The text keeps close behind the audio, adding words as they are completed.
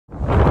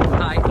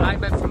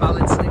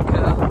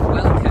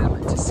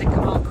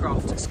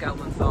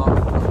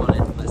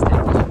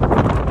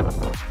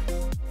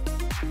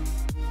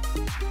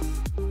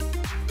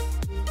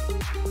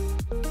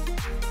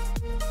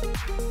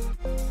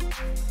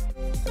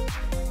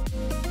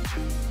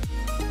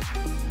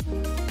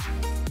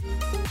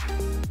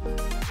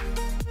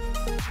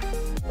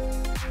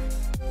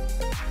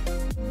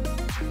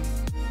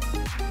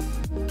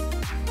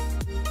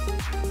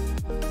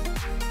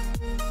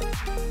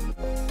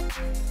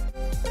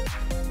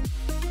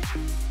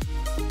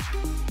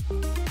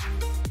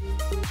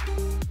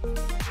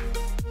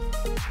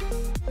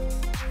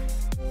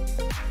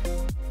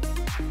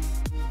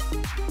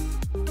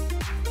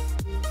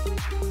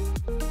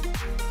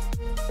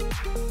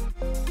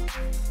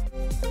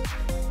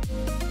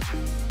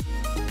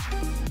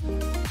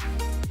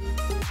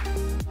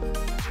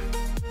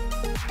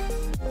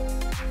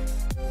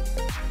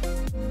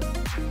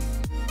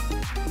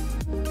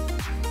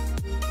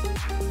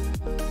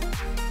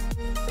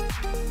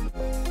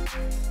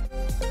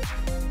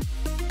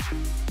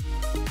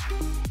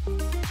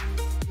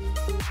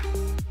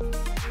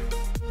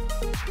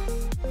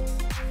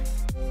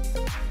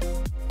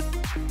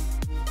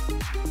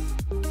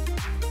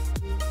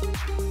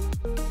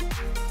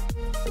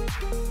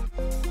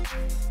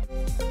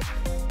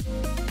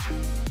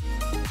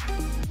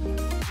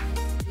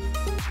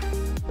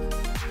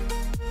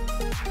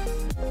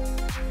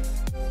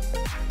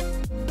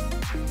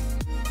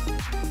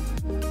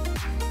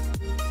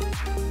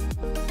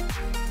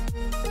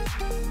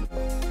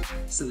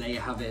So there you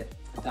have it.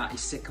 That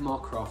is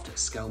Sycamore Croft at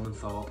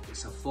Skelmanthorpe.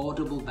 It's a 4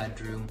 double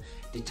bedroom,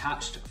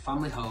 detached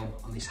family home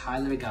on this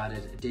highly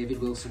regarded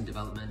David Wilson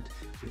development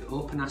with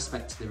open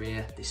aspect to the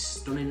rear, this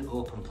stunning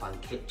open plan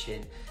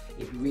kitchen.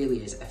 It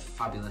really is a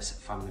fabulous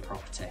family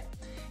property.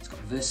 It's got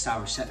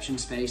versatile reception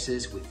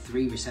spaces with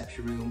 3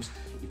 reception rooms.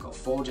 You've got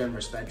 4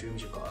 generous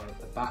bedrooms. You've got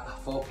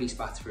a 4-piece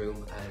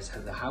bathroom as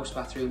the house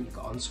bathroom. You've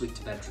got ensuite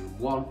to bedroom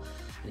 1,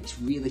 and it's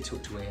really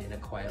tucked away in a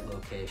quiet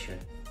location.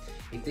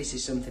 If this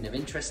is something of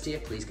interest to you,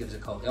 please give us a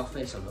call at the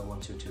office on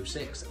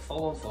 01226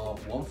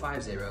 414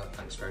 150.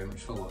 Thanks very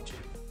much for watching.